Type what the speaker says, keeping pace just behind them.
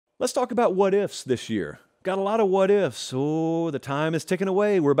Let's talk about what ifs this year. Got a lot of what ifs. Oh, the time is ticking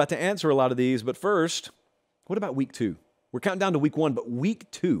away. We're about to answer a lot of these. But first, what about week 2? We're counting down to week 1, but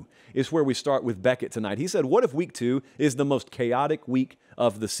week 2 is where we start with Beckett tonight. He said, what if week 2 is the most chaotic week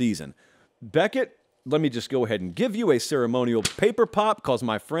of the season? Beckett, let me just go ahead and give you a ceremonial paper pop because,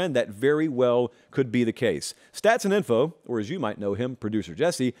 my friend, that very well could be the case. Stats and Info, or as you might know him, producer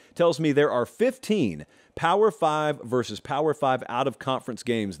Jesse, tells me there are 15 Power 5 versus Power 5 out-of-conference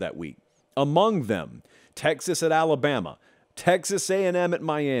games that week. Among them, Texas at Alabama, Texas A&M at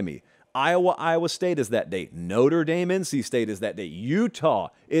Miami, Iowa State is that day, Notre Dame NC State is that day, Utah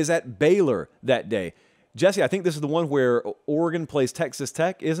is at Baylor that day. Jesse, I think this is the one where Oregon plays Texas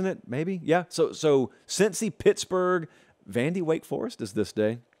Tech, isn't it? Maybe? Yeah. So Cincy, Pittsburgh, Vandy, Wake Forest is this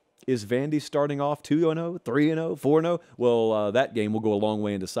day. Is Vandy starting off 2-0, 3-0, 4-0? Well, that game will go a long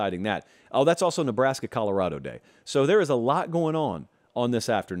way in deciding that. Oh, that's also Nebraska-Colorado Day. So there is a lot going on this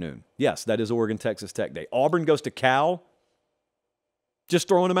afternoon. Yes, that is Oregon-Texas Tech Day. Auburn goes to Cal. Just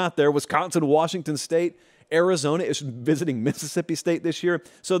throwing them out there. Wisconsin-Washington State. Arizona is visiting Mississippi State this year.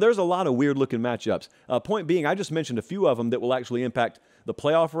 So there's a lot of weird-looking matchups. Point being, I just mentioned a few of them that will actually impact the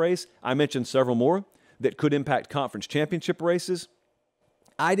playoff race. I mentioned several more that could impact conference championship races.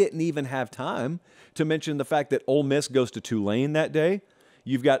 I didn't even have time to mention the fact that Ole Miss goes to Tulane that day.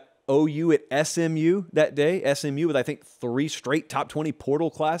 You've got OU at SMU that day. SMU with, I think, 3 straight top 20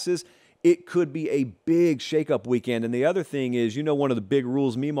 portal classes. It could be a big shakeup weekend. And the other thing is, one of the big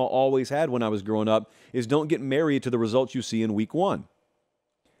rules Mima always had when I was growing up is don't get married to the results you see in week 1.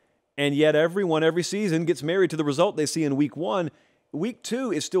 And yet everyone, every season, gets married to the result they see in week 1. Week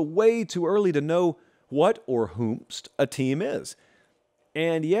 2 is still way too early to know what or whomst a team is.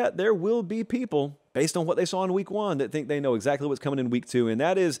 And yet there will be people, based on what they saw in week 1, that think they know exactly what's coming in week 2. And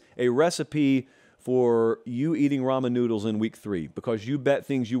that is a recipe for you eating ramen noodles in week 3 because you bet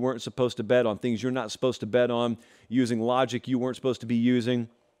things you weren't supposed to bet on, things you're not supposed to bet on, using logic you weren't supposed to be using.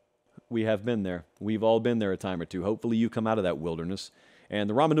 We have been there. We've all been there a time or two. Hopefully you come out of that wilderness. And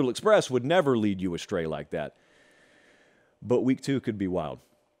the Ramen Noodle Express would never lead you astray like that. But week 2 could be wild.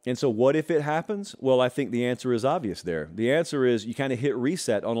 And so what if it happens? Well, I think the answer is obvious there. The answer is you kind of hit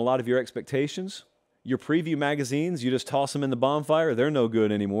reset on a lot of your expectations. Your preview magazines, you just toss them in the bonfire. They're no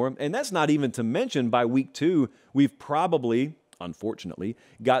good anymore. And that's not even to mention by week 2, we've probably, unfortunately,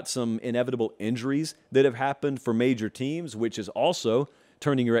 got some inevitable injuries that have happened for major teams, which is also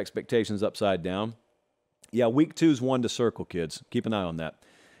turning your expectations upside down. Yeah, week 2 is one to circle, kids. Keep an eye on that.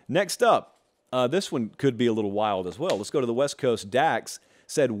 Next up, this one could be a little wild as well. Let's go to the West Coast. Dax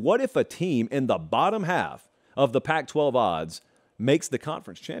said, what if a team in the bottom half of the Pac-12 odds makes the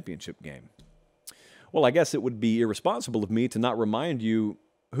conference championship game? Well, I guess it would be irresponsible of me to not remind you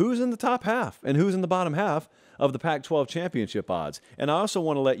who's in the top half and who's in the bottom half of the Pac-12 championship odds. And I also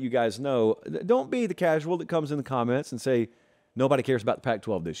want to let you guys know, don't be the casual that comes in the comments and say, nobody cares about the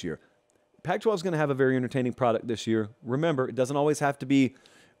Pac-12 this year. Pac-12 is going to have a very entertaining product this year. Remember, it doesn't always have to be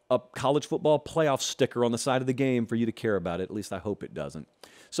a college football playoff sticker on the side of the game for you to care about it. At least I hope it doesn't.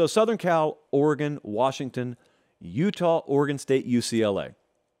 So Southern Cal, Oregon, Washington, Utah, Oregon State, UCLA.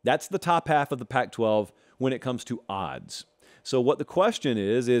 That's the top half of the Pac-12 when it comes to odds. So what the question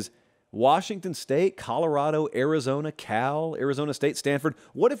is Washington State, Colorado, Arizona, Cal, Arizona State, Stanford,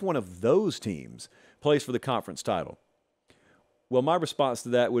 what if one of those teams plays for the conference title? Well, my response to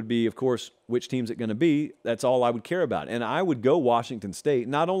that would be, of course, which team's it going to be? That's all I would care about. And I would go Washington State.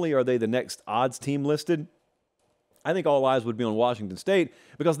 Not only are they the next odds team listed, I think all eyes would be on Washington State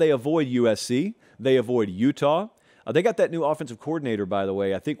because they avoid USC, they avoid Utah. They got that new offensive coordinator, by the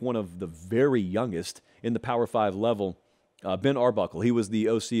way, I think one of the very youngest in the Power 5 level, Ben Arbuckle. He was the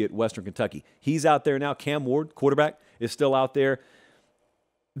OC at Western Kentucky. He's out there now. Cam Ward, quarterback, is still out there.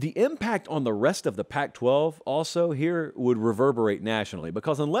 The impact on the rest of the Pac-12 also here would reverberate nationally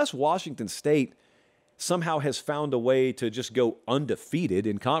because unless Washington State somehow has found a way to just go undefeated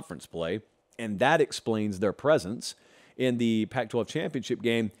in conference play, and that explains their presence in the Pac-12 championship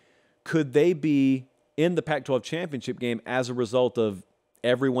game, could they be in the Pac-12 championship game as a result of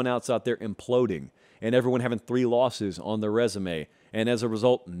everyone else out there imploding and everyone having 3 losses on their resume, and as a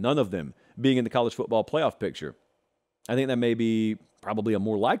result, none of them being in the college football playoff picture? I think that may be probably a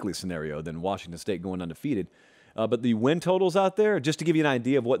more likely scenario than Washington State going undefeated. But the win totals out there, just to give you an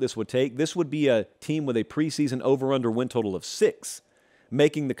idea of what this would take, this would be a team with a preseason over-under win total of 6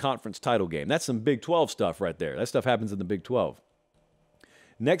 making the conference title game. That's some Big 12 stuff right there. That stuff happens in the Big 12.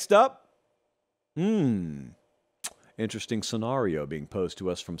 Next up, interesting scenario being posed to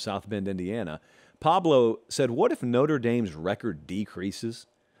us from South Bend, Indiana. Pablo said, what if Notre Dame's record decreases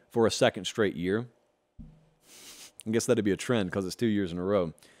for a second straight year? I guess that'd be a trend because it's 2 years in a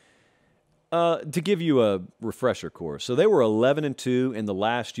row. To give you a refresher course, so they were 11-2 in the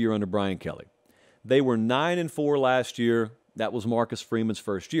last year under Brian Kelly. They were 9-4 last year. That was Marcus Freeman's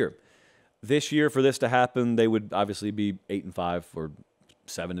first year. This year, for this to happen, they would obviously be 8-5 or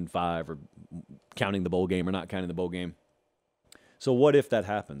 7-5, or counting the bowl game or not counting the bowl game. So what if that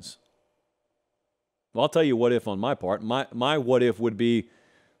happens? Well, I'll tell you what if on my part. My what if would be,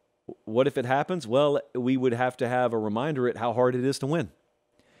 what if it happens? Well, we would have to have a reminder at how hard it is to win.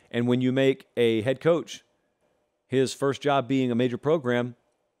 And when you make a head coach his first job being a major program,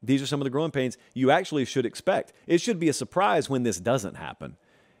 these are some of the growing pains you actually should expect. It should be a surprise when this doesn't happen,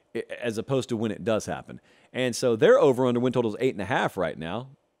 as opposed to when it does happen. And so their over-under win total is 8.5 right now.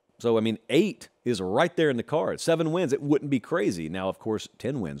 So, 8 is right there in the cards. 7 wins, it wouldn't be crazy. Now, of course,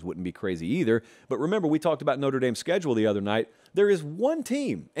 10 wins wouldn't be crazy either. But remember, we talked about Notre Dame's schedule the other night. There is one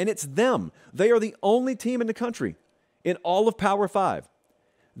team, and it's them. They are the only team in the country, in all of Power 5,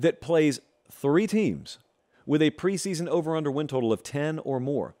 that plays 3 teams with a preseason over-under win total of 10 or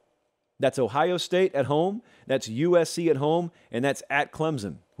more. That's Ohio State at home, that's USC at home, and that's at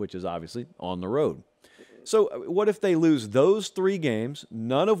Clemson, which is obviously on the road. So what if they lose those 3 games,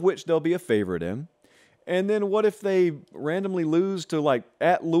 none of which they'll be a favorite in? And then what if they randomly lose to,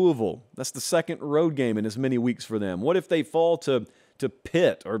 at Louisville? That's the second road game in as many weeks for them. What if they fall to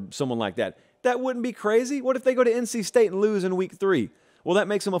Pitt or someone like that? That wouldn't be crazy. What if they go to NC State and lose in week 3? Well, that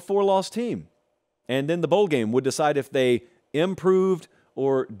makes them a 4-loss team. And then the bowl game would decide if they improved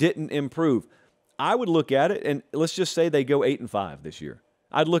or didn't improve. I would look at it, and let's just say they go 8-5 this year.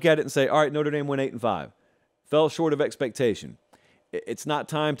 I'd look at it and say, all right, Notre Dame went 8-5. Fell short of expectation. It's not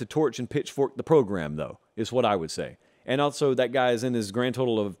time to torch and pitchfork the program, though, is what I would say. And also, that guy is in his grand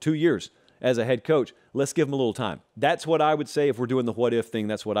total of 2 years as a head coach. Let's give him a little time. That's what I would say if we're doing the what-if thing.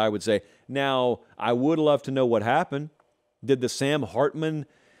 That's what I would say. Now, I would love to know what happened. Did the Sam Hartman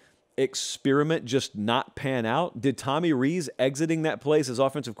experiment just not pan out? Did Tommy Rees exiting that place as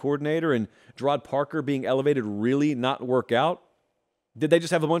offensive coordinator and Gerard Parker being elevated really not work out? Did they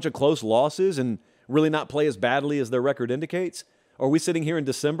just have a bunch of close losses and really not play as badly as their record indicates? Are we sitting here in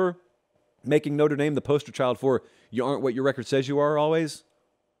December making Notre Dame the poster child for you aren't what your record says you are always?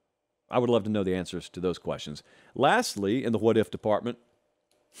 I would love to know the answers to those questions. Lastly, in the what-if department,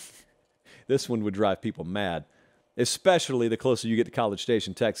 this one would drive people mad, especially the closer you get to College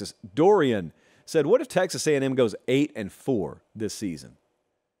Station, Texas. Dorian said, what if Texas A&M goes 8-4 this season?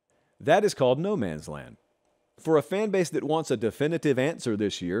 That is called no man's land. For a fan base that wants a definitive answer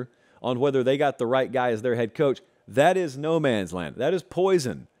this year on whether they got the right guy as their head coach, that is no man's land. That is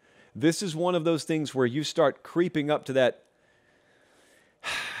poison. This is one of those things where you start creeping up to that,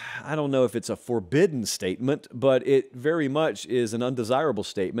 I don't know if it's a forbidden statement, but it very much is an undesirable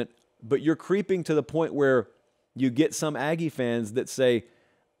statement. But you're creeping to the point where you get some Aggie fans that say,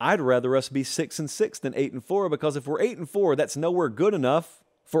 I'd rather us be 6-6 than 8-4, because if we're 8-4, that's nowhere good enough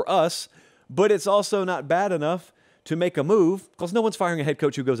for us, but it's also not bad enough to make a move, because no one's firing a head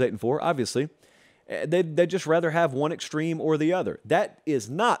coach who goes 8-4, obviously. They'd just rather have one extreme or the other. That is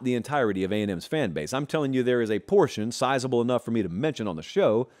not the entirety of A&M's fan base. I'm telling you, there is a portion, sizable enough for me to mention on the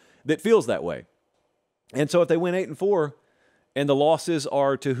show, that feels that way. And so if they win 8-4, and the losses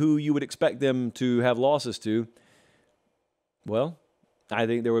are to who you would expect them to have losses to, well, I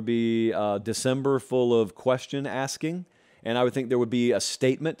think there would be December full of question asking, and I would think there would be a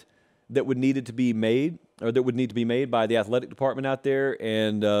statement that would need to be made, or that would need to be made by the athletic department out there,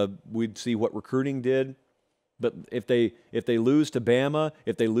 and we'd see what recruiting did. But if they lose to Bama,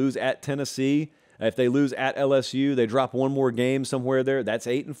 if they lose at Tennessee, if they lose at LSU, they drop one more game somewhere there, that's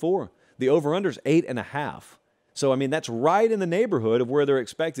 8-4. The over-under's 8.5. So, that's right in the neighborhood of where they're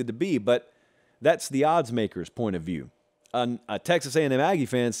expected to be, but that's the odds maker's point of view. A Texas A&M Aggie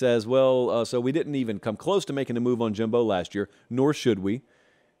fan says, well, so we didn't even come close to making a move on Jimbo last year, nor should we.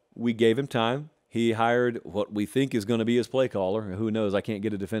 We gave him time. He hired what we think is going to be his play caller. Who knows? I can't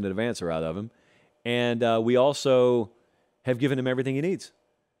get a definitive answer out of him. And we also have given him everything he needs.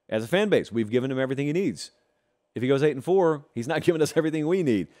 As a fan base, we've given him everything he needs. If he goes 8-4, he's not giving us everything we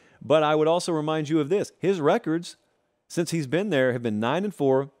need. But I would also remind you of this. His records, since he's been there, have been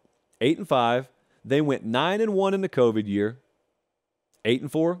 9-4, 8-5. They went 9-1 in the COVID year,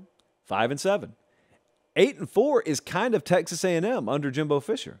 8-4, 5-7. 8-4 is kind of Texas A&M under Jimbo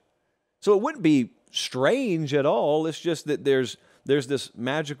Fisher. So it wouldn't be strange at all. It's just that there's this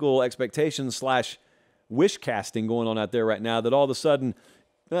magical expectation / wish casting going on out there right now that all of a sudden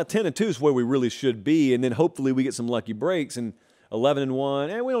 10-2 is where we really should be, and then hopefully we get some lucky breaks, and 11-1,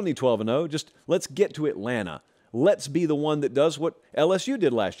 and we don't need 12-0. Just let's get to Atlanta. Let's be the one that does what LSU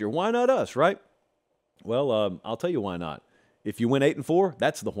did last year. Why not us, right? Well, I'll tell you why not. If you win 8-4,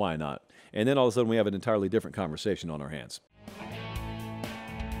 that's the why not. And then all of a sudden we have an entirely different conversation on our hands.